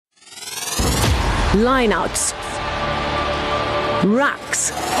lineouts,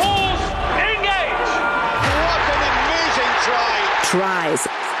 rucks, engage! What an amazing try! tries,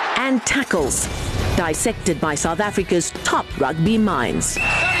 and tackles, dissected by South Africa's top rugby minds.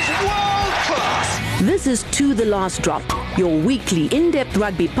 That is world class! This is To The Last Drop, your weekly in-depth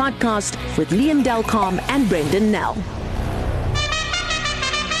rugby podcast with Liam Delcom and Brendan Nell.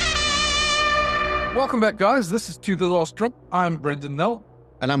 Welcome back, guys. This is To The Last Drop. I'm Brendan Nell.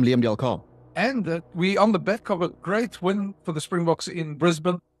 And I'm Liam Delcom. And we on the back of a great win for the Springboks in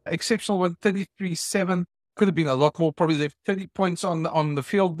Brisbane. Exceptional win, 33-7. Could have been a lot more. Probably left 30 points on the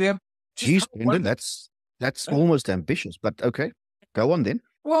field there. Jeez, Brendan, that's almost ambitious. But okay, go on then.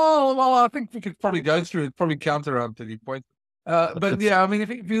 Well, I think we could probably go through it, probably count around 30 points. But yeah, I mean,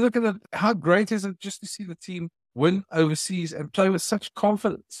 if you look at it, how great is it just to see the team win overseas and play with such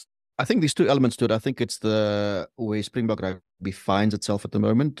confidence? I think there's two elements to it. I think it's the way Springbok rugby finds itself at the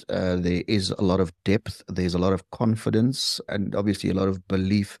moment. There is a lot of depth. There's a lot of confidence and obviously a lot of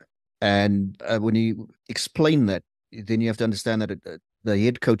belief. And when you explain that, then you have to understand that the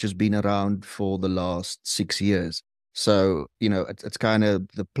head coach has been around for the last 6 years. So, it's kind of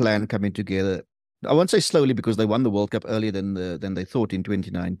the plan coming together. I won't say slowly because they won the World Cup earlier than they thought in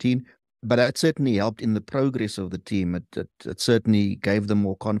 2019. But it certainly helped in the progress of the team. It certainly gave them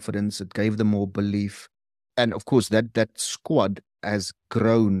more confidence. It gave them more belief. And of course, that squad has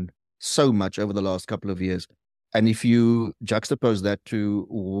grown so much over the last couple of years. And if you juxtapose that to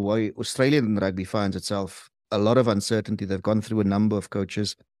why Australian rugby finds itself, a lot of uncertainty. They've gone through a number of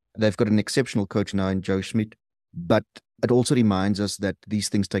coaches. They've got an exceptional coach now in Joe Schmidt. But it also reminds us that these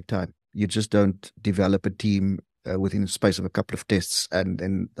things take time. You just don't develop a team within the space of a couple of tests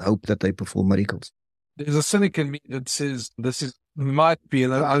and hope that they perform miracles. There's a cynic in me that says might be,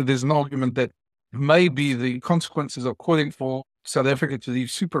 and there's an argument that maybe the consequences of calling for South Africa to leave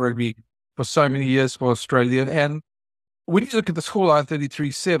Super Rugby for so many years for Australia. And when you look at the scoreline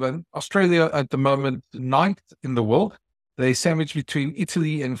 33-7, Australia at the moment 9th in the world. They sandwich between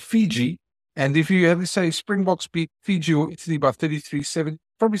Italy and Fiji. And if you ever say Springboks beat Fiji or Italy by 33-7,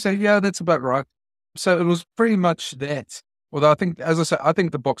 probably say, yeah, that's about right. So it was pretty much that. Although I think, as I said, I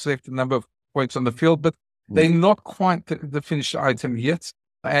think the Boks left a number of points on the field, but they're not quite the finished item yet.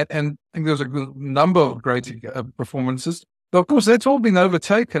 And I think there was a good number of great performances. But of course, that's all been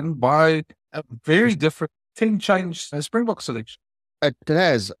overtaken by a very different 10-change Springbok selection. It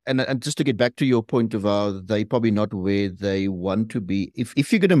has. And just to get back to your point of how they probably not where they want to be.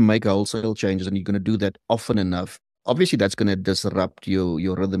 If you're going to make wholesale changes and you're going to do that often enough, obviously that's going to disrupt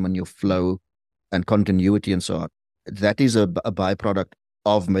your rhythm and your flow and continuity and so on. That is a byproduct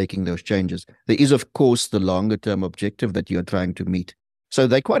of making those changes. There is, of course, the longer term objective that you're trying to meet. So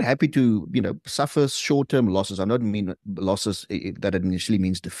they're quite happy to, suffer short-term losses. I don't mean losses that initially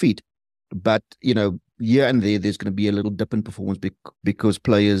means defeat, but, here and there's going to be a little dip in performance because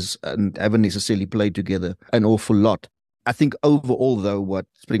players haven't necessarily played together an awful lot. I think overall, though, what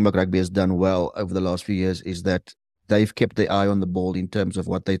Springbok Rugby has done well over the last few years is that they've kept their eye on the ball in terms of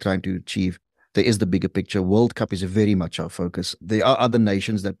what they're trying to achieve. There is the bigger picture. World Cup is very much our focus. There are other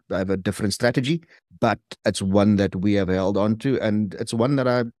nations that have a different strategy, but it's one that we have held on to, and it's one that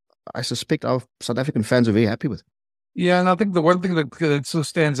I suspect our South African fans are very happy with. Yeah, and I think the one thing that sort of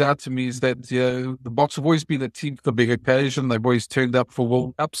stands out to me is that the Boks have always been a team for the big occasion. They've always turned up for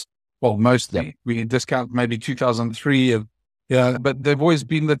World Cups. Well, mostly. Yep. We discount maybe 2003. But they've always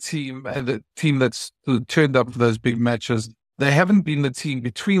been the team that's turned up for those big matches. They haven't been the team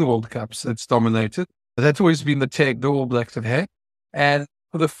between World Cups that's dominated. That's always been the tag the All Blacks have had. And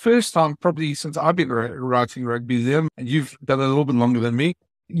for the first time, probably since I've been writing rugby there, and you've done it a little bit longer than me,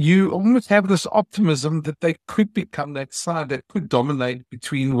 you almost have this optimism that they could become that side that could dominate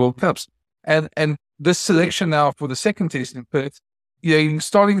between World Cups. And this selection now for the second test in Perth, you're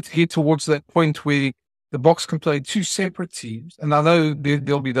starting to get towards that point where the Boks can play two separate teams. And I know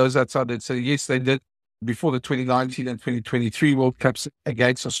there'll be those outside that say, yes, they did before the 2019 and 2023 World Cups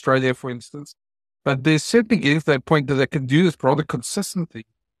against Australia, for instance. But there's certainly getting to that point that they can do this rather consistently,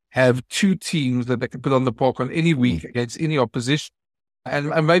 have two teams that they can put on the park on any week against any opposition.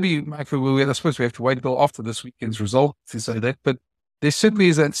 And maybe, Michael, I suppose we have to wait until after this weekend's result to say that, but there certainly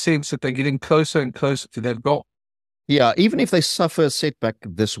is that sense that they're getting closer and closer to that goal. Yeah, even if they suffer a setback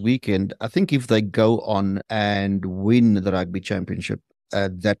this weekend, I think if they go on and win the Rugby Championship,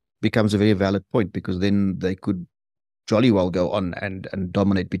 that becomes a very valid point because then they could jolly well go on and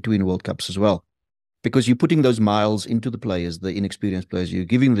dominate between World Cups as well. Because you're putting those miles into the players, the inexperienced players, you're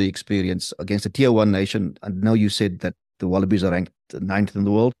giving the experience against a tier one nation. I know you said that the Wallabies are ranked 9th in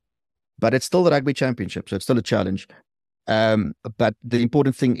the world, but it's still the Rugby Championship, so it's still a challenge. But the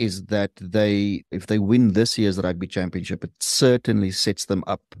important thing is that if they win this year's Rugby Championship, it certainly sets them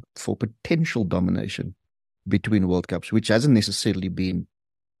up for potential domination between World Cups, which hasn't necessarily been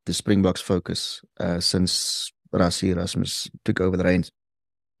the Springboks' focus since Rassie Erasmus took over the reins.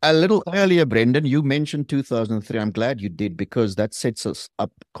 A little earlier, Brendan, you mentioned 2003. I'm glad you did, because that sets us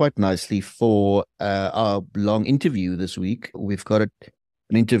up quite nicely for our long interview this week. We've got an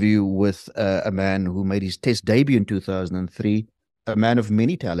interview with a man who made his Test debut in 2003, a man of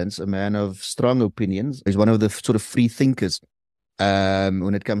many talents, a man of strong opinions. He's one of the sort of free thinkers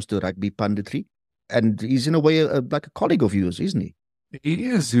when it comes to rugby punditry. And he's in a way like a colleague of yours, isn't he? He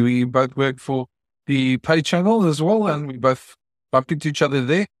is. We both work for the pay channel as well, and we both bumped into each other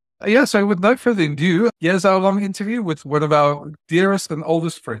there. Yeah, so with no further ado, here's our long interview with one of our dearest and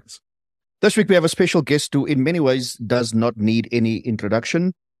oldest friends. This week we have a special guest who in many ways does not need any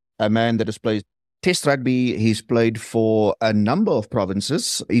introduction. A man that has played Test rugby. He's played for a number of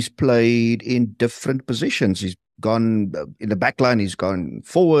provinces. He's played in different positions. He's gone in the back line. He's gone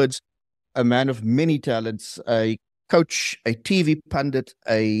forwards. A man of many talents, a coach, a TV pundit,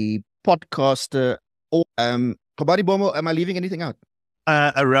 a podcaster. Gcobani Bobo, am I leaving anything out?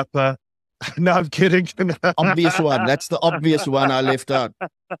 A rapper. No, I'm kidding. Obvious one. That's the obvious one I left out.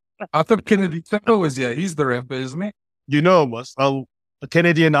 I thought Kennedy Tepper was here. He's the rapper, isn't he? You know,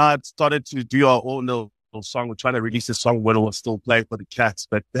 Kennedy and I started to do our own little song. We're trying to release a song when we were still playing for the Cats,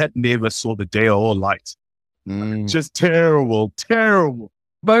 but that never saw the day or light. Just terrible.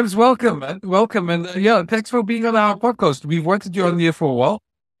 Bobs, welcome, man. Welcome. And yeah, thanks for being on our podcast. We've wanted you on here for a while.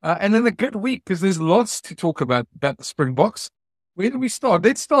 And in a good week, because there's lots to talk about the Springboks. Where do we start?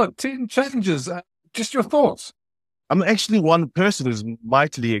 Let's start. 10 challenges. Just your thoughts. I'm actually one person who's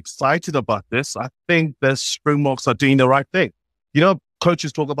mightily excited about this. I think the Springboks are doing the right thing. You know,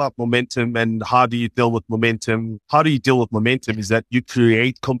 coaches talk about momentum and how do you deal with momentum? How do you deal with momentum is that you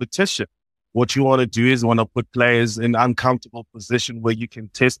create competition. What you want to do is want to put players in uncomfortable position where you can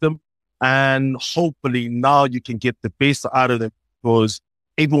test them. And hopefully now you can get the best out of them because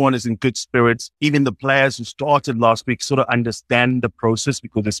everyone is in good spirits. Even the players who started last week sort of understand the process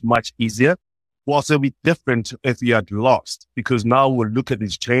because it's much easier. Whilst it'll be different if you had lost, because now we'll look at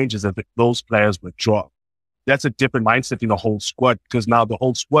these changes and those players were dropped. That's a different mindset in the whole squad because now the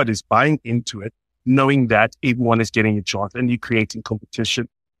whole squad is buying into it, knowing that everyone is getting a chance and you're creating competition.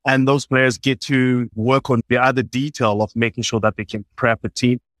 And those players get to work on the other detail of making sure that they can prep a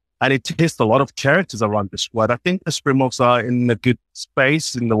team. And it tests a lot of characters around the squad. I think the Springboks are in a good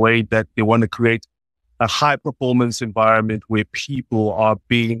space in the way that they want to create a high performance environment where people are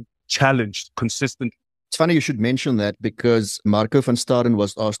being challenged consistently. It's funny you should mention that because Marco van Staden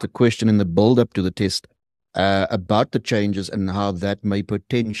was asked a question in the build-up to the test about the changes and how that may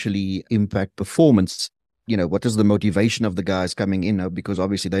potentially impact performance. You know, what is the motivation of the guys coming in now? Because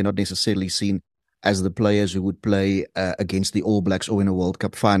obviously they're not necessarily seen as the players who would play against the All Blacks or in a World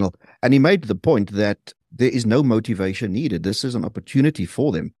Cup final. And he made the point that there is no motivation needed. This is an opportunity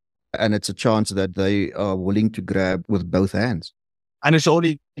for them. And it's a chance that they are willing to grab with both hands. And it's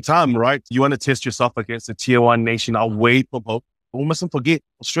only time, right? You want to test yourself against a tier 1 nation away from home. We mustn't forget,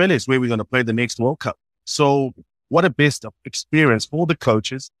 Australia is where we're going to play the next World Cup. So what a best experience for the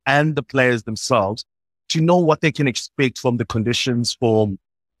coaches and the players themselves to know what they can expect from the conditions, from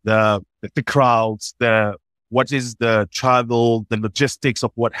the crowds, what is the travel, the logistics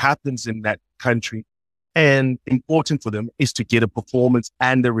of what happens in that country. And important for them is to get a performance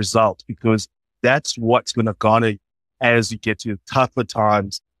and a result because that's what's going to garner as you get to tougher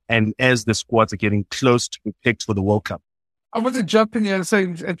times and as the squads are getting close to be picked for the World Cup. I want to jump in here and say,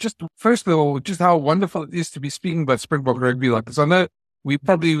 just first of all, just how wonderful it is to be speaking about Springbok rugby like this. I know we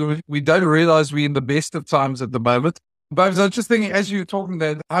don't realize we're in the best of times at the moment. But I was just thinking, as you were talking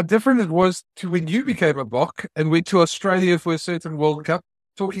there, how different it was to when you became a Bok and went to Australia for a certain World Cup,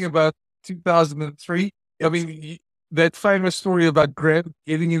 talking about 2003. I mean, that famous story about Graham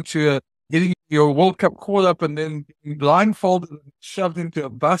getting your World Cup caught up and then blindfolded and shoved into a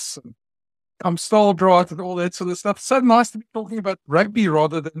bus and I'm stole drought and all that sort of stuff. So nice to be talking about rugby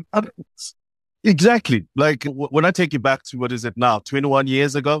rather than other things. Exactly. Like when I take you back to what is it now, 21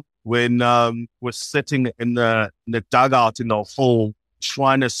 years ago, when we're sitting in the dugout in the hole,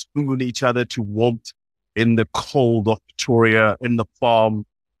 trying to spoon each other to warmth in the cold of Victoria, in the farm,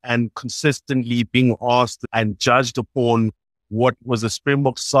 and consistently being asked and judged upon what was a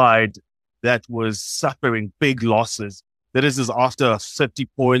Springbok side that was suffering big losses. This is after 30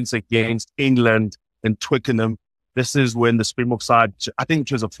 points against England and Twickenham. This is when the Springbok side, I think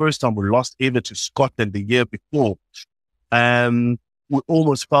it was the first time we lost ever to Scotland the year before. We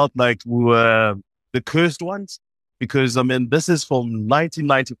almost felt like we were the cursed ones Because, I mean, this is from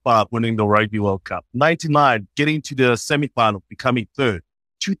 1995, winning the Rugby World Cup. 99, getting to the semi-final, becoming third.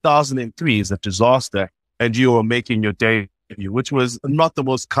 2003 is a disaster, and you are making your debut, which was not the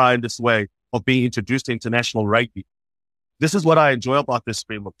most kindest way of being introduced to international rugby. This is what I enjoy about this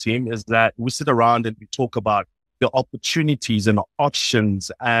Springbok team, is that we sit around and we talk about the opportunities and the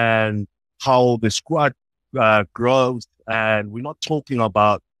options and how the squad grows. And we're not talking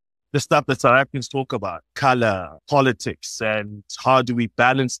about the stuff that South Africans talk about, color, politics, and how do we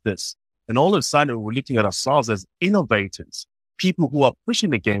balance this? And all of a sudden, we're looking at ourselves as innovators, people who are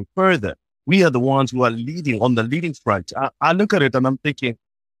pushing the game further. We are the ones who are leading on the leading front. I look at it and I'm thinking,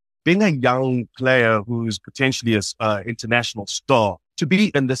 being a young player who's potentially an international star, to be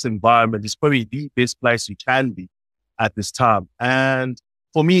in this environment is probably the best place you can be at this time. And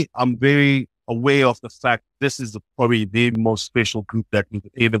for me, I'm very aware of the fact this is probably the most special group that we're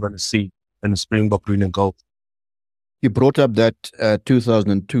ever going to see in the Springbok green and gold. You brought up that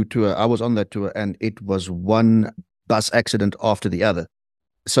 2002 tour. I was on that tour, and it was one bus accident after the other.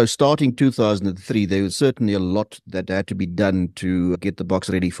 So starting 2003, there was certainly a lot that had to be done to get the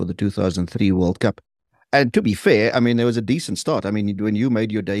Boks ready for the 2003 World Cup. And to be fair, I mean, there was a decent start. I mean, when you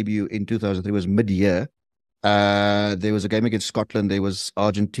made your debut in 2003, it was mid-year. There was a game against Scotland, there was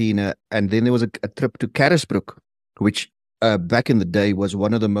Argentina, and then there was a trip to Carisbrooke, which back in the day was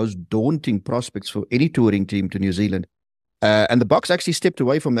one of the most daunting prospects for any touring team to New Zealand. And the Boks actually stepped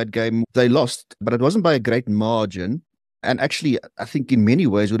away from that game. They lost, but it wasn't by a great margin. And actually, I think in many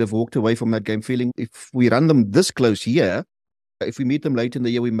ways would have walked away from that game feeling, if we run them this close here, if we meet them late in the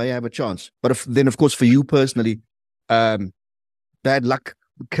year, we may have a chance. But then, of course, for you personally, bad luck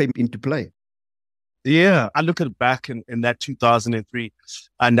came into play. Yeah, I look at back in that 2003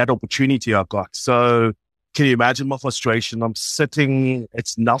 and that opportunity I got. So can you imagine my frustration? I'm sitting,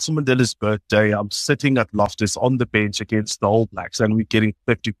 it's Nelson Mandela's birthday. I'm sitting at Loftus on the bench against the All Blacks, and we're getting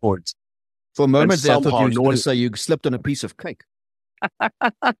 50 points. For a moment there, I thought you were going to say you slipped on a piece of cake.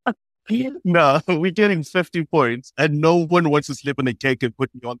 No, we're getting 50 points, and no one wants to slip on a cake and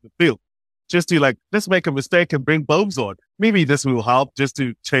put me on the field. Just to let's make a mistake and bring Bobs on. Maybe this will help just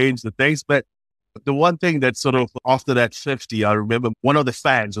to change the things. But the one thing that sort of after that 50, I remember one of the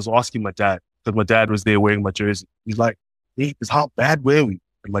fans was asking my dad, because my dad was there wearing my jersey. He's like, hey, how bad were we?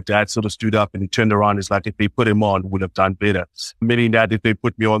 And my dad sort of stood up and he turned around. He's like, if they put him on, would have done better. Meaning that if they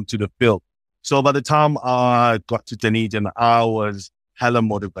put me onto the field. So by the time I got to Dunedin, I was hella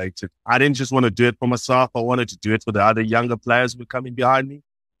motivated. I didn't just want to do it for myself. I wanted to do it for the other younger players who were coming behind me,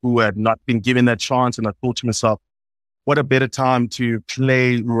 who had not been given that chance. And I thought to myself, what a better time to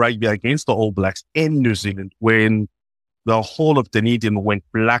play rugby against the All Blacks in New Zealand when the whole of Dunedin went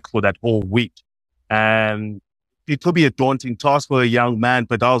black for that whole week. And it could be a daunting task for a young man,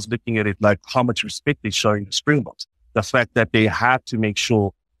 but I was looking at it like how much respect they're showing the Springboks. The fact that they have to make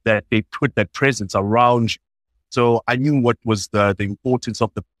sure that they put that presence around you. So I knew what was the importance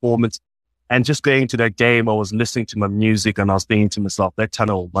of the performance. And just going to that game, I was listening to my music and I was thinking to myself, that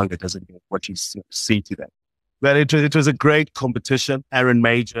tunnel Manga doesn't get what you see today. But it was a great competition. Aaron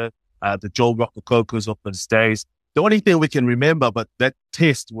Major, the Joel Rockococos of those days. The only thing we can remember about that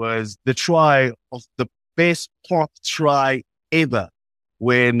test was the try of the best pop try ever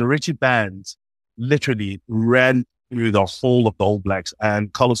when Richie Bands literally ran through the whole of the All Blacks,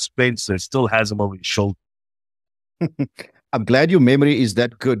 and Carlos Spencer still has him over his shoulder. I'm glad your memory is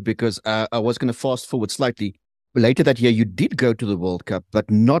that good, because I was going to fast forward slightly. Later that year, you did go to the World Cup, but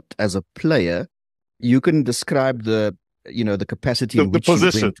not as a player. You can describe the capacity in which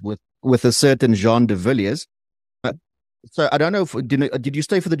you went with a certain Jean de Villiers. So I don't know if did you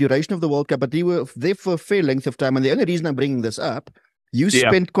stay for the duration of the World Cup, but you were there for a fair length of time. And the only reason I'm bringing this up, you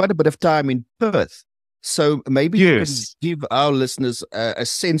spent quite a bit of time in Perth. So maybe you can give our listeners a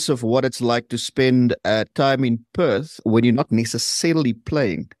sense of what it's like to spend time in Perth when you're not necessarily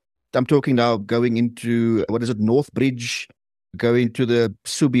playing. I'm talking now going into, Northbridge, going to the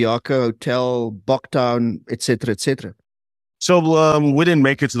Subiaco Hotel, Boktown, etc., etc. So we didn't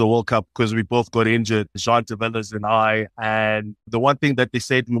make it to the World Cup because we both got injured, Jean de Villiers and I. And the one thing that they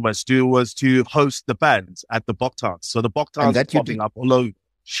said we must do was to host the bands at the Boktowns. So the Boktowns are popping up all over.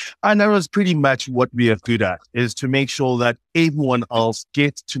 And that was pretty much what we are good at, is to make sure that everyone else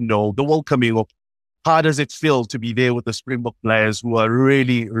gets to know the welcoming of how does it feel to be there with the Springbok players who are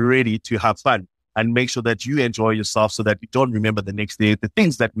really ready to have fun, and make sure that you enjoy yourself so that you don't remember the next day the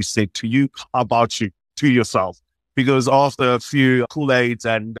things that we said to you about you, to yourself. Because after a few Kool-Aids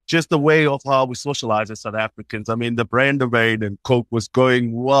and just the way of how we socialize as South Africans, I mean, the Brandewijn and Coke was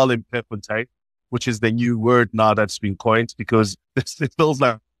going well in Peppermint, which is the new word now that's been coined, because it feels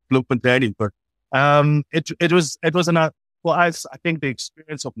like Bloemfontein, but It was for us, I think the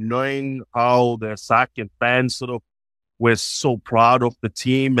experience of knowing how the SAC and fans sort of were so proud of the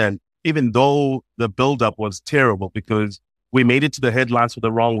team. And even though the build-up was terrible because we made it to the headlines for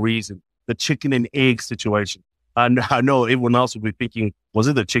the wrong reason, the chicken and egg situation. And I know everyone else would be thinking, was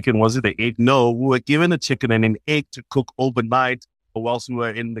it the chicken? Was it the egg? No, we were given a chicken and an egg to cook overnight whilst we were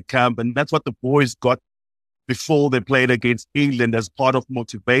in the camp. And that's what the boys got before they played against England as part of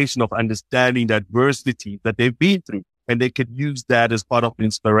motivation of understanding the adversity that they've been through. And they could use that as part of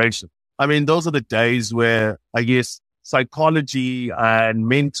inspiration. I mean, those are the days where I guess psychology and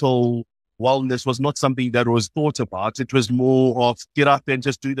mental wellness was not something that was thought about. It was more of get up and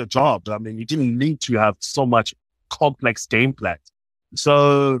just do the job. I mean, you didn't need to have so much complex game plans.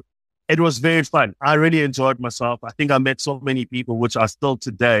 So it was very fun. I really enjoyed myself. I think I met so many people, which are still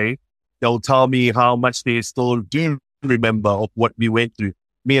today. They'll tell me how much they still do remember of what we went through.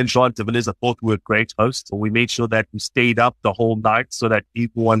 Me and Jean de Villiers, I thought we were great hosts. So we made sure that we stayed up the whole night so that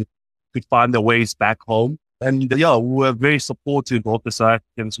everyone could find their ways back home. And yeah, we were very supportive of the South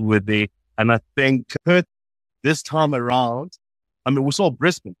Africans who were there. And I think Perth this time around, I mean, we saw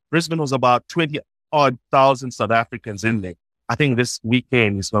Brisbane. Brisbane was about 20-odd thousand South Africans in there. I think this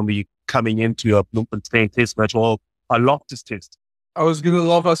weekend is when we're coming into a Bloemfontein test match or a Loftus test. I was going to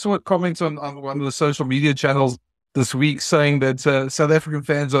love, I saw a comment on one of the social media channels this week saying that South African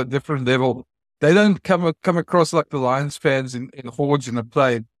fans are at a different level. They don't come across like the Lions fans in hordes in a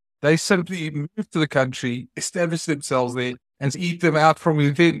plane. They simply move to the country, establish themselves there, and eat them out from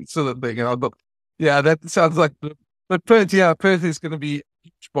within sort of thing. But yeah, that sounds like, but Perth is going to be a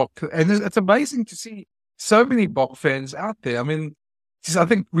huge Bok. And it's amazing to see so many Bok fans out there. I mean, I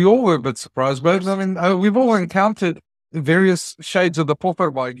think we all were a bit surprised, but I mean, we've all encountered various shades of the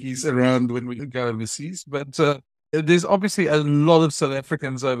popper monkeys around when we go overseas, but there's obviously a lot of South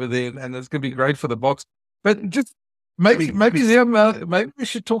Africans over there, and it's going to be great for the Boks. But just maybe we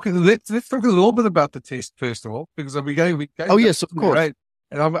should talk. Let's talk a little bit about the test first of all, because we go. Oh yes, of course. Right.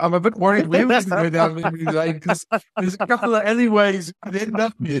 And I'm a bit worried where we're going to go down memory lane because there's a couple of alleyways you could end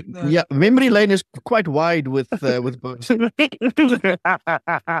up in. Yeah, memory lane is quite wide with boats. We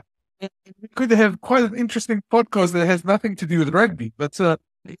could have quite an interesting podcast that has nothing to do with rugby. But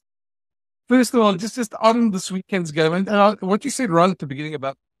first of all, just on this weekend's game, and what you said right at the beginning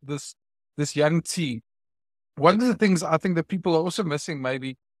about this young team, one of the things I think that people are also missing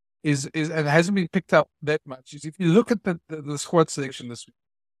maybe is and hasn't been picked up that much is if you look at the squad selection this week,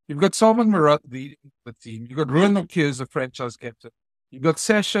 you've got Salman Marat leading the team, you've got Ruan Nokia as the franchise captain, you've got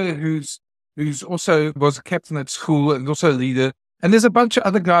Sasha who's also was a captain at school and also a leader. And there's a bunch of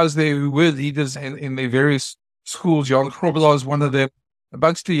other guys there who were leaders in their various schools. Jan Grobelaar is one of them. A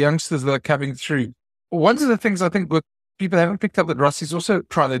bunch of the youngsters that are coming through. One of the things I think what people haven't picked up that Rusty's also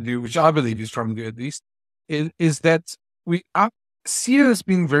trying to do, which I believe he's trying to do at least, is that Sia has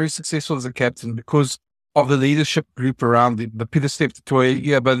been very successful as a captain because of the leadership group around the Peter Steph Toy,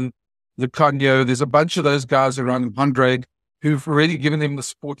 Iaban, Lucanio. There's a bunch of those guys around him, Andre, who've already given him the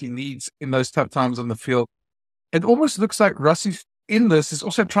support he needs in those tough times on the field. It almost looks like Rusty's in this is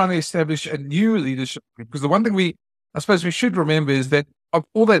also trying to establish a new leadership group. Because the one thing I suppose we should remember is that of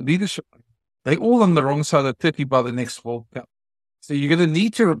all that leadership, they're all on the wrong side of 30 by the next World Cup. So you're going to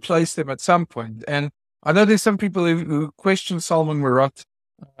need to replace them at some point. And I know there's some people who question Salman Marat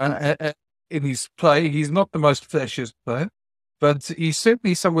in his play. He's not the most flashiest player, but he's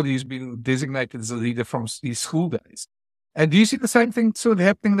certainly somebody who's been designated as a leader from his school days. And do you see the same thing sort of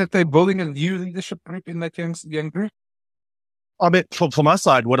happening, that they're building a new leadership group in that young group? I mean, from my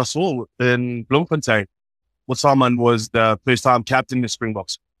side, what I saw in Bloemfontein, what Salman was the first time captain in the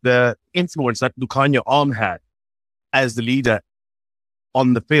Springboks, the influence that Lucanio Arm had as the leader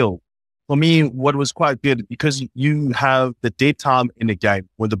on the field. For me, what was quite good, because you have the dead time in the game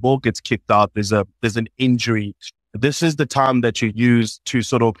when the ball gets kicked out, there's an injury. This is the time that you use to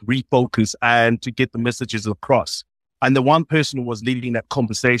sort of refocus and to get the messages across. And the one person who was leading that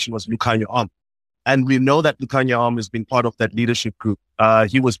conversation was Lucanio Arm. And we know that Lucanio Arm has been part of that leadership group.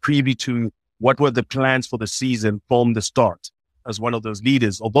 He was privy to what were the plans for the season from the start as one of those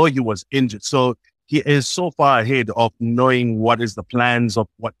leaders, although he was injured. So he is so far ahead of knowing what is the plans of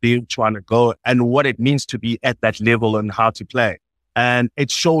what they're trying to go and what it means to be at that level and how to play. And it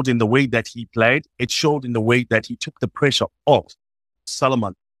showed in the way that he played. It showed in the way that he took the pressure off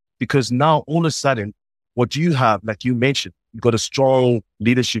Salman, because now all of a sudden, what you have, like you mentioned, you've got a strong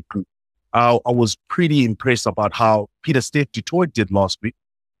leadership group. I was pretty impressed about how Peter Steph Detroit did last week,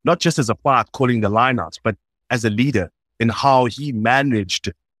 not just as a part calling the lineouts, but as a leader in how he managed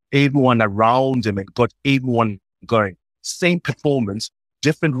everyone around him and got everyone going. Same performance,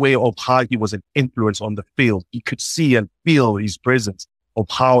 different way of how he was an influence on the field. You could see and feel his presence of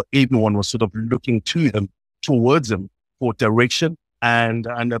how everyone was sort of looking to him, towards him for direction and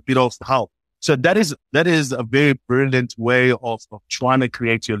a bit of help. So that is a very brilliant way of trying to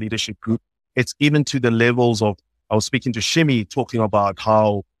create your leadership group. It's even to the levels of, I was speaking to Shimi talking about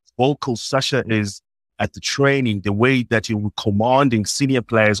how vocal Sasha is at the training, the way that he was commanding senior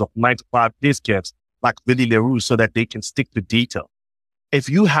players of 95 test caps like Willie Leroux so that they can stick to detail. If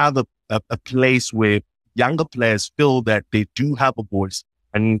you have a place where younger players feel that they do have a voice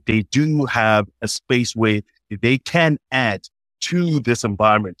and they do have a space where they can add to this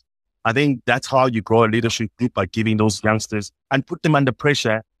environment, I think that's how you grow a leadership group, by giving those youngsters and put them under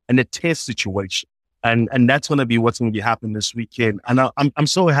pressure in a test situation. And that's going to be what's going to be happening this weekend. And I'm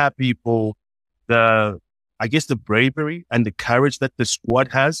so happy for the bravery and the courage that the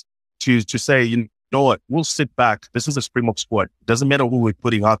squad has to say, you know what, we'll sit back. This is a Springbok squad. It doesn't matter who we're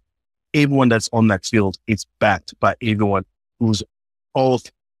putting up. Everyone that's on that field is backed by everyone who's of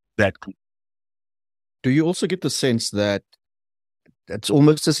that group. Do you also get the sense that it's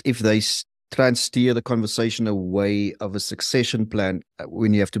almost as if they try and steer the conversation away of a succession plan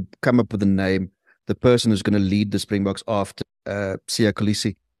when you have to come up with a name, the person who's going to lead the Springboks after Siya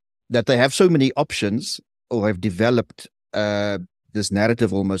Kolisi, that they have so many options, or have developed this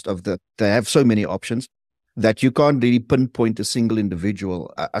narrative almost of they have so many options that you can't really pinpoint a single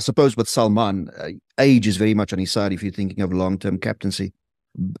individual. I suppose with Salman, age is very much on his side if you're thinking of long-term captaincy.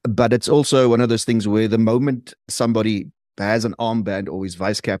 But it's also one of those things where the moment somebody has an armband or is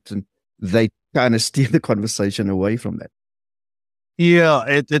vice captain, they kind of steer the conversation away from that. Yeah,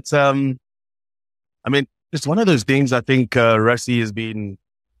 it's one of those things. I think Rassie has been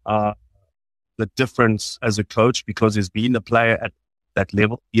the difference as a coach because he's been a player at that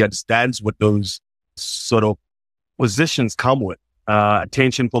level. He understands what those sort of positions come with.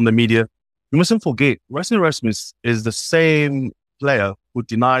 Attention from the media. We mustn't forget, Rassie Erasmus is the same player who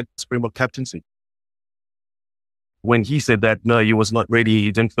denied Springbok captaincy. When he said that, no, he was not ready,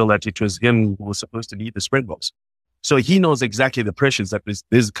 he didn't feel that it was him who was supposed to lead the Springboks. So he knows exactly the pressures that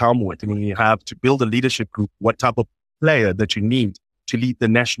this come with. I mean, you have to build a leadership group, what type of player that you need to lead the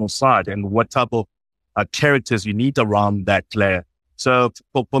national side and what type of characters you need around that player. So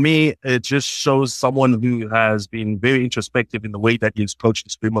for me, it just shows someone who has been very introspective in the way that he's coached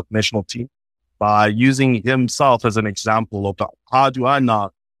the Springbok national team by using himself as an example of how do I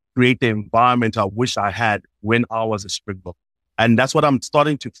now create the environment I wish I had when I was a Springbok. And that's what I'm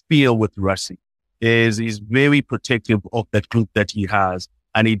starting to feel with Rassie, is he's very protective of that group that he has.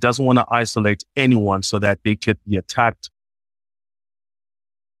 And he doesn't want to isolate anyone so that they could be attacked,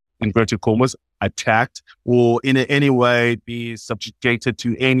 inverted commas, attacked, or in any way be subjugated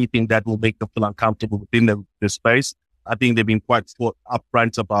to anything that will make them feel uncomfortable within the space. I think they've been quite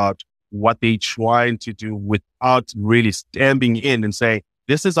upfront about what they're trying to do without really stamping in and saying,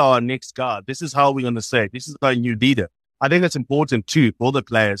 this is our next guard. This is how we're going to say, this is our new leader. I think it's important too for the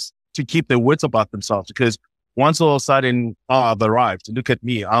players to keep their wits about themselves, because once all of a sudden, I've arrived, look at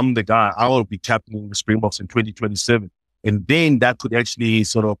me, I'm the guy, I will be captaining the Springboks in 2027. And then that could actually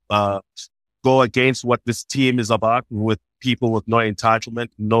sort of go against what this team is about, with people with no entitlement,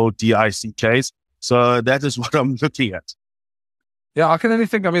 no DICKs. So that is what I'm looking at. Yeah, I can only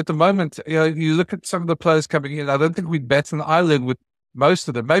think, at the moment, you look at some of the players coming in, I don't think we'd bat an eyelid with most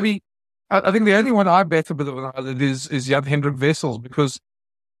of them. Maybe, I think the only one I bet a bit of an eyelid is Jan-Hendrik Wessels, because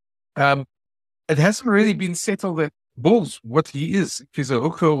it hasn't really been settled at Bulls what he is, if he's a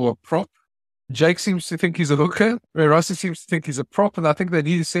hooker or a prop. Jake seems to think he's a hooker, where Rassie seems to think he's a prop, and I think they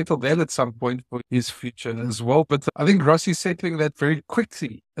need to settle that at some point for his future as well. But I think Rassie's settling that very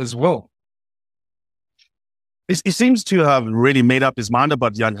quickly as well. He seems to have really made up his mind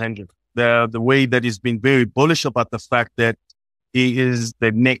about Jan Hendrik. The way that he's been very bullish about the fact that he is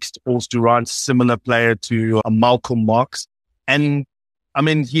the next all-to-run similar player to Malcolm Marx. And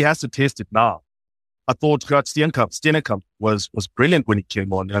he has to test it now. I thought Gert Steenekamp was brilliant when he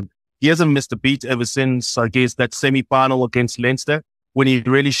came on. He hasn't missed a beat ever since, I guess, that semi-final against Leinster, when he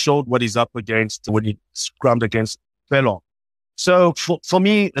really showed what he's up against when he scrummed against Felon. So for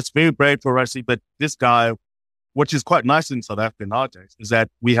me, it's very brave for Rassie, but this guy, which is quite nice in South Africa nowadays, is that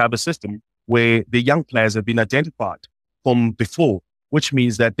we have a system where the young players have been identified from before, which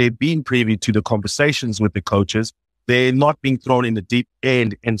means that they've been privy to the conversations with the coaches. They're not being thrown in the deep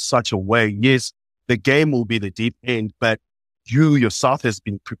end in such a way. Yes, the game will be the deep end, but you yourself has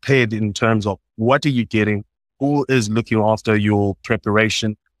been prepared in terms of what are you getting, who is looking after your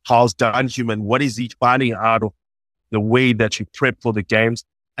preparation, how's Dunhuman, what is he finding out of the way that you prep for the games.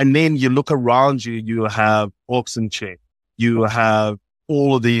 And then you look around you, you have Oxenche, you have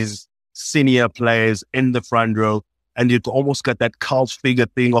all of these senior players in the front row, and you've almost got that cult figure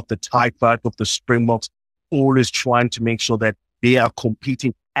thing of the tight part of the Springboks, always trying to make sure that they are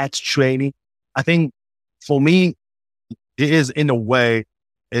competing at training. I think for me, it is in a way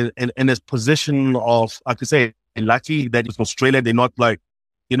in a position of, I could say, lucky that it's Australia. They're not going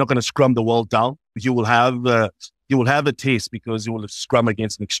to scrum the world down. You will have a taste because you will scrum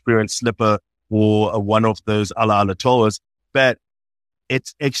against an experienced slipper or one of those ala toas. But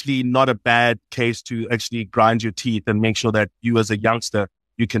it's actually not a bad case to actually grind your teeth and make sure that you as a youngster,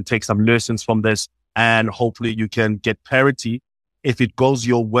 you can take some lessons from this and hopefully you can get parity. If it goes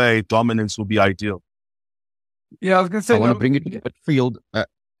your way, dominance will be ideal. Yeah, I was going to say, I want to bring it to the field.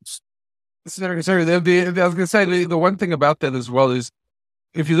 Sorry. I was going to say the one thing about that as well is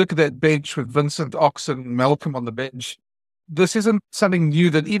if you look at that bench with Vincent, Ox and Malcolm on the bench, this isn't something new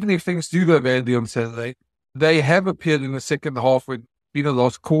that even if things do go badly on Saturday, they have appeared in the second half when Pina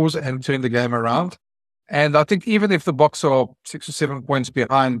lost cause and turned the game around. And I think even if the Boks are 6 or 7 points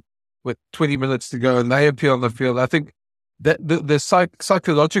behind with 20 minutes to go and they appear on the field, I think that the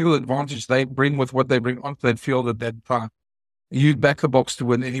psychological advantage they bring with what they bring onto that field at that time, you'd back the Boks to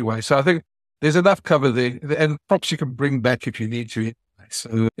win anyway. So I think there's enough cover there and props you can bring back if you need to.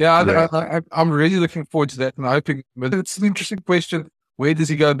 So yeah, I'm really looking forward to that and hoping, but it's an interesting question. Where does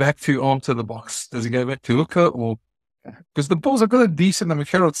he go back to onto the Boks? Does he go back to Hooker or, because the Bulls have got a decent,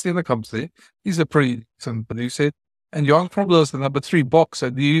 Harold Stenner comes there. He's a pretty decent producer. And Jan Probler is the number 3 Boks.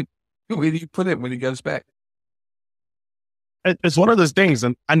 So where do you put him when he goes back? It's one of those things,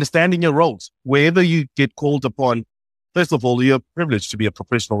 and understanding your roles. Wherever you get called upon, first of all, you're privileged to be a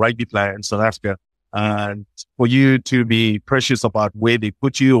professional rugby player in South Africa. And for you to be precious about where they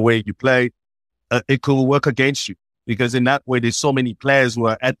put you or where you play, it could work against you. Because in that way, there's so many players who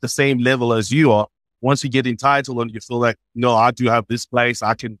are at the same level as you are. Once you get entitled and you feel like, no, I do have this place,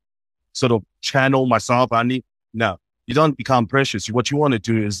 I can sort of channel myself. No, you don't become precious. What you want to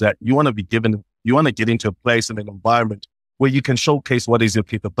do is that you want to get into a place and an environment where you can showcase what is your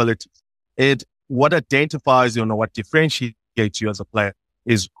capabilities. What identifies you and what differentiates you as a player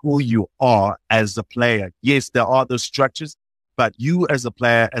is who you are as a player. Yes, there are those structures, but you as a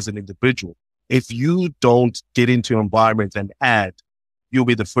player, as an individual, if you don't get into an environment and add, you'll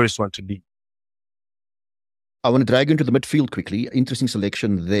be the first one to leave. I want to drag into the midfield quickly. Interesting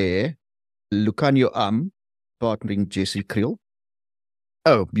selection there. Lucanio partnering Jesse Kriel.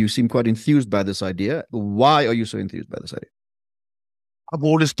 Oh, you seem quite enthused by this idea. Why are you so enthused by this idea? I've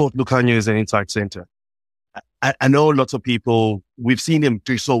always thought Lucanio is an inside center. I know lots of people, we've seen him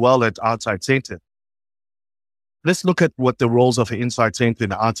do so well at outside center. Let's look at what the roles of an inside center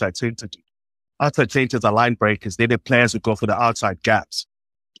and an outside center do. Outside centers are line breakers. They're the players who go for the outside gaps.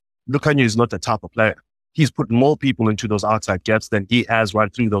 Lucanio is not the type of player. He's put more people into those outside gaps than he has run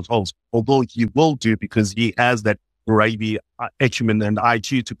through those holes. Although he will do because he has that rugby acumen and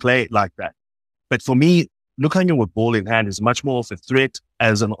IQ to play it like that. But for me, Lucanio with ball in hand is much more of a threat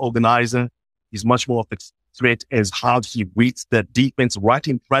as an organizer. He's much more of a threat as how he reads the defense right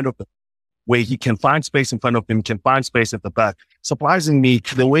in front of him, where he can find space in front of him, can find space at the back. Surprisingly,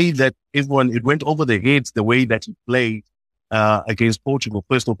 the way that it went over their heads, the way that he played against Portugal,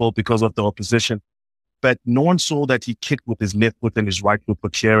 first of all, because of the opposition. But no one saw that he kicked with his left foot and his right foot for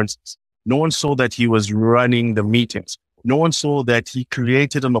clearances. No one saw that he was running the meetings. No one saw that he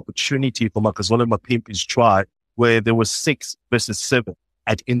created an opportunity for Makazole Mapimpi's try where there was 6 versus 7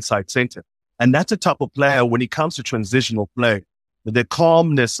 at inside center. And that's a type of player when it comes to transitional play, the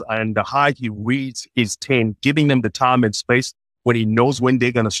calmness and the how he reads his 10, giving them the time and space when he knows when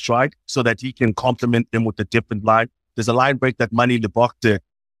they're going to strike so that he can complement them with a different line. There's a line break that Mani Lebok did.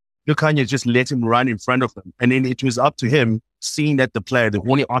 Lucanio just let him run in front of him. And then it was up to him, seeing that the player, the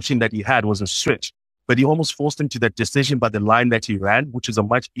only option that he had was a switch. But he almost forced him to that decision by the line that he ran, which is a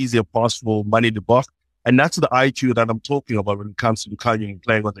much easier pass for Mani Lebok. And that's the IQ that I'm talking about when it comes to Lucanio and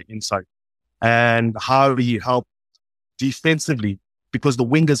playing on the inside. And how he helped defensively, because the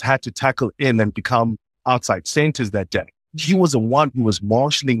wingers had to tackle in and become outside centers that day. He was the one who was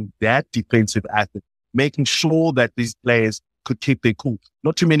marshalling that defensive effort, making sure that these players could keep their cool.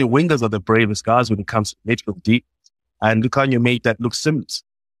 Not too many wingers are the bravest guys when it comes to midfield deep. And Lucanio made that look seamless.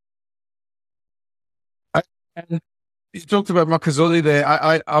 And you talked about Makazole there.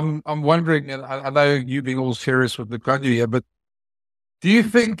 I'm wondering, and I know you being all serious with Lucanio here, but do you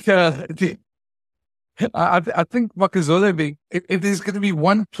think, I think Makazole being, if there's going to be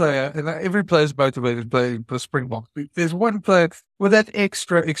one player, and every player is motivated to play for Springbok, if there's one player with that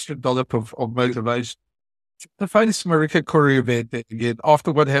extra dollop of motivation, the famous Marika Corey event again,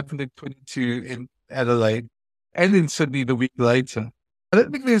 after what happened in 22 in Adelaide and in Sydney the week later, I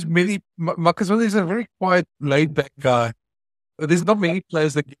don't think there's many, Marcus, well, he's a very quiet, laid-back guy. There's not many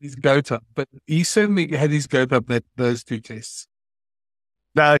players that get his goat up, but he certainly had his goat up those 2 tests.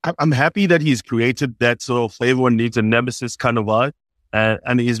 Now, I'm happy that he's created that sort of everyone needs a nemesis kind of vibe.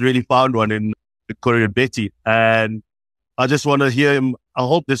 And he's really found one in Victoria Betty. And I just want to hear him. I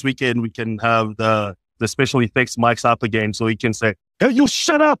hope this weekend we can have the special effects mics up again so he can say, "Hey, you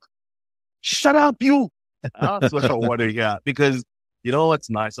shut up. Shut up, you." That's what I want to hear. Because you know what's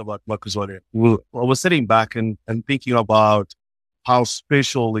nice about Marcus Waller? I was sitting back and thinking about how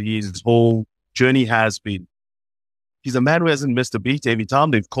special his whole journey has been. He's a man who hasn't missed a beat every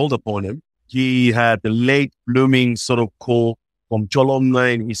time they've called upon him. He had the late blooming sort of call from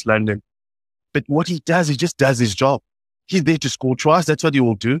Cholomna in East London. But what he does, he just does his job. He's there to score tries. That's what he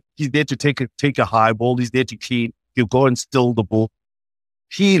will do. He's there to take a high ball. He's there to clean. He'll go and steal the ball.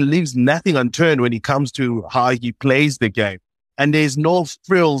 He leaves nothing unturned when it comes to how he plays the game. And there's no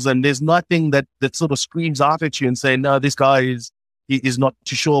frills and there's nothing that sort of screams out at you and say, no, this guy is not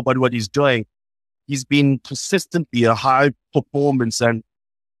too sure about what he's doing. He's been consistently a high performance and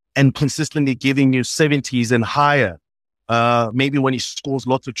consistently giving you 70s and higher. Maybe when he scores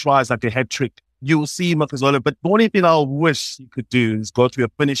lots of tries like a hat trick, you will see Marcus Waller. But the only thing I wish he could do is go to a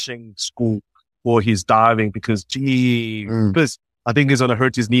finishing school for his diving because, I think he's going to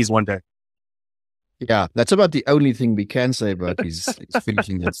hurt his knees one day. Yeah, that's about the only thing we can say about his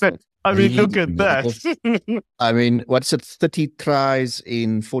finishing. I mean, look at that. I mean, what's it, 30 tries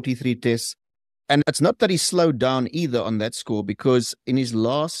in 43 tests? And it's not that he slowed down either on that score because in his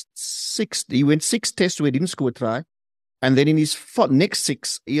last 6, he went 6 tests where he didn't score a try. And then in his next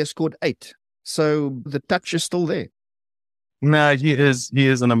 6, he has scored 8. So the touch is still there. Nah, he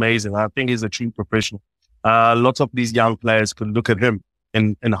is an amazing. I think he's a true professional. Lots of these young players could look at him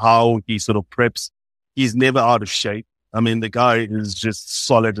and how he sort of preps. He's never out of shape. I mean, the guy is just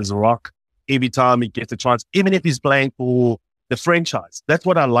solid as a rock. Every time he gets a chance, even if he's playing for the franchise, that's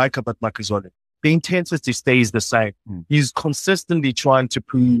what I like about Marcus Waller. The intensity stays the same. He's consistently trying to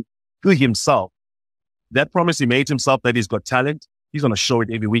prove to himself that promise he made himself that he's got talent. He's going to show it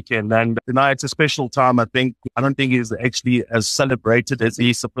every weekend. And tonight it's a special time. I don't think he's actually as celebrated as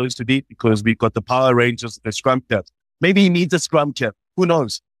he's supposed to be because we've got the Power Rangers, the scrum cap. Maybe he needs a scrum cap. Who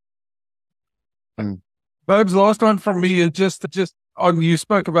knows? Bob's last one from me is just on, you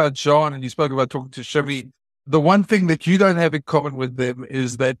spoke about John and you spoke about talking to Chevy. The one thing that you don't have in common with them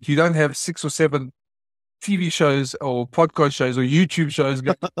is that you don't have 6 or 7 TV shows or podcast shows or YouTube shows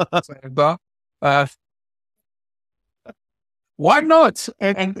going on. Why not?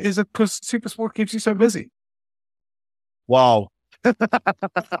 And is it because Super Sport keeps you so busy? Wow. No.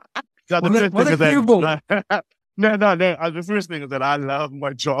 The first thing is that I love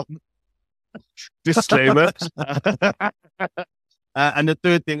my job. Disclaimer. And the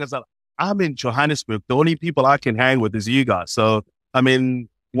third thing is that I'm in Johannesburg. The only people I can hang with is you guys. So, I mean,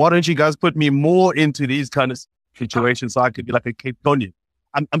 why don't you guys put me more into these kind of situations so I could be like a Cape Townian?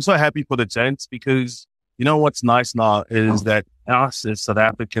 I'm so happy for the gents because you know what's nice now is that us as South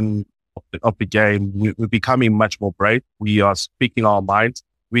African of the game, we're becoming much more brave. We are speaking our minds.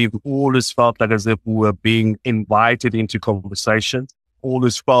 We've always felt like as if we were being invited into conversations.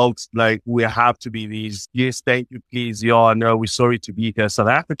 Always felt like we have to be these, yes, thank you, please, yeah, no, we're sorry to be here, South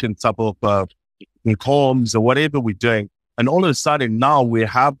African type of comms or whatever we're doing. And all of a sudden now we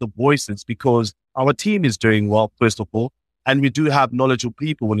have the voices because our team is doing well, first of all, and we do have knowledgeable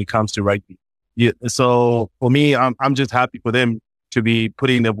people when it comes to rugby. Yeah, so for me, I'm just happy for them to be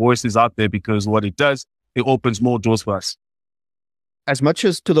putting their voices out there because what it does, it opens more doors for us. As much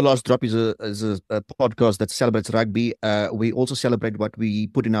as To The Last Drop is a podcast that celebrates rugby, we also celebrate what we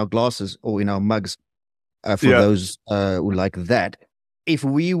put in our glasses or in our mugs for those who like that. If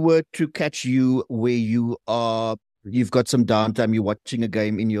we were to catch you where you are, you've got some downtime, you're watching a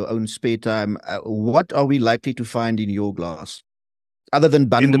game in your own spare time, what are we likely to find in your glass? Other than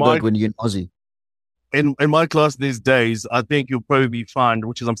Bundaberg when you're in Aussie. In my class these days, I think you'll probably find,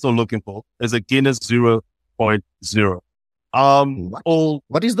 which is I'm still looking for, is a Guinness 0.0.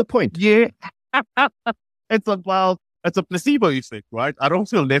 What is the point? Yeah. It's a placebo effect, right? I don't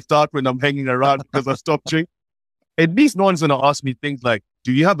feel left out when I'm hanging around because I stopped drinking. At least no one's going to ask me things like,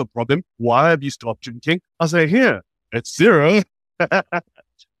 do you have a problem? Why have you stopped drinking? I say, here, it's 0.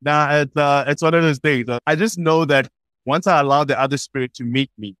 Nah, it's one of those things. I just know that once I allow the other spirit to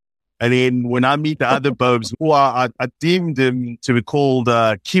meet me, and then when I meet the other Bobs who I deemed him to be called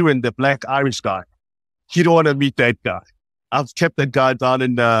Kieran, the black Irish guy, you don't want to meet that guy. I've kept that guy down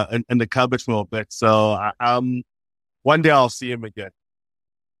in the cupboard for a bit. So one day I'll see him again.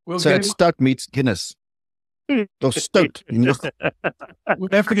 So it Stout meets Guinness. Or stoked.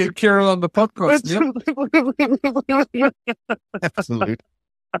 We'd have to get Kieran on the podcast. Yep. Absolutely.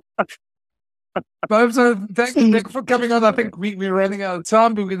 Bob, so thank you for coming on. I think we're running out of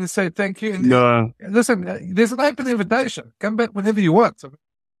time, but we're going to say thank you. And No. listen, there's an open invitation. Come back whenever you want. I mean,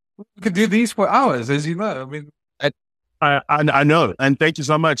 we could do these for hours, as you know. I mean, I know. And thank you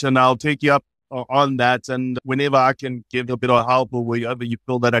so much. And I'll take you up on that. And whenever I can give a bit of help or wherever you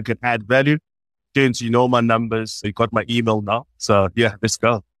feel that I can add value, James, you know my numbers. You got my email now. So yeah, let's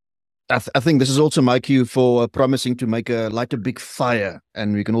go. I think this is also my cue for promising to light a big fire,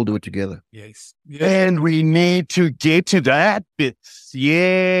 and we can all do it together. yes. And we need to get to that bit.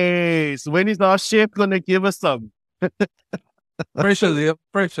 Yes. When is our chef going to give us some? Pressure, Liam.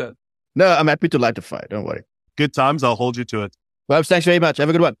 Pressure. No, I'm happy to light a fire. Don't worry. Good times. I'll hold you to it. Well, thanks very much. Have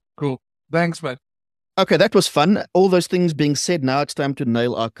a good one. Cool. Thanks, mate. Okay, that was fun. All those things being said, now it's time to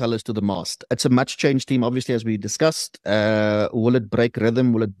nail our colors to the mast. It's a much changed team, obviously, as we discussed. Will it break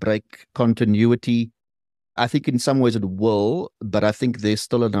rhythm? Will it break continuity? I think in some ways it will, but I think there's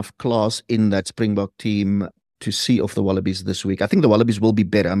still enough class in that Springbok team to see off the Wallabies this week. I think the Wallabies will be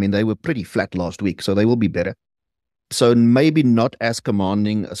better. I mean, they were pretty flat last week, so they will be better. So maybe not as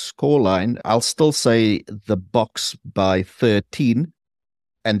commanding a scoreline. I'll still say the Boks by 13.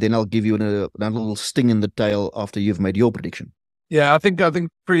 And then I'll give you another little sting in the tail after you've made your prediction. Yeah, I think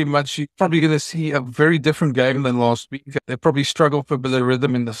pretty much you're probably going to see a very different game than last week. They probably struggle for a bit of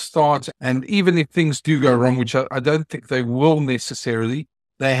rhythm in the start. And even if things do go wrong, which I don't think they will necessarily,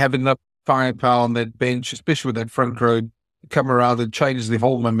 they have enough firepower on that bench, especially with that front row, to come around and change the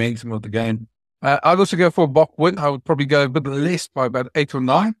whole momentum of the game. I'd also go for a Bok win. I would probably go a bit less by about 8 or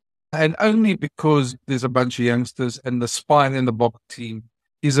 9. And only because there's a bunch of youngsters and the spine in the Bok team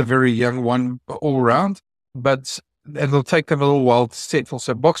is a very young one all round, but it'll take them a little while to settle.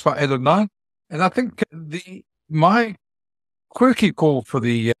 So Boks by 8 or 9. And I think my quirky call for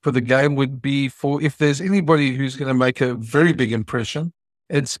the game would be for if there's anybody who's going to make a very big impression,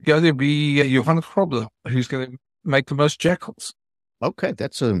 it's going to be Johan Grobler, who's going to make the most jackals. Okay,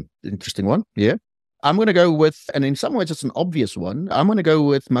 that's an interesting one. Yeah. I'm going to go with, and in some ways it's an obvious one, I'm going to go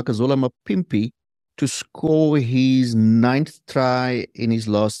with Makazola Mapimpi to score his 9th try in his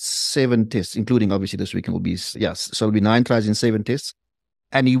last 7 tests, including obviously this weekend will be, yes, so it'll be 9 tries in 7 tests.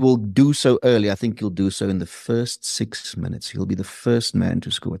 And he will do so early. I think he'll do so in the first 6 minutes. He'll be the first man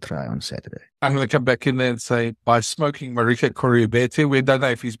to score a try on Saturday. I'm going to come back in there and say, by smoking Marika Koriabete, we don't know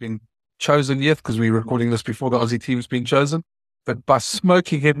if he's been chosen yet because we're recording this before the Aussie team's been chosen, but by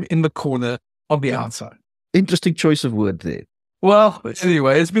smoking him in the corner on the outside. Interesting choice of word there. Well,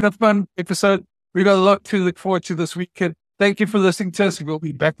 anyway, it's been a fun episode. We've got a lot to look forward to this weekend. Thank you for listening to us. We'll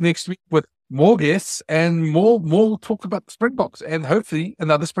be back next week with more guests and more talk about the Springboks and hopefully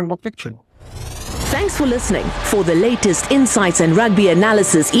another Springbok victory. Thanks for listening. For the latest insights and rugby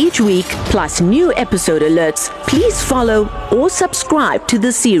analysis each week, plus new episode alerts, please follow or subscribe to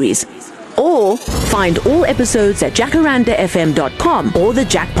the series. Or find all episodes at jacarandafm.com or the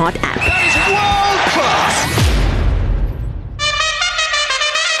Jackpot app. That is world class.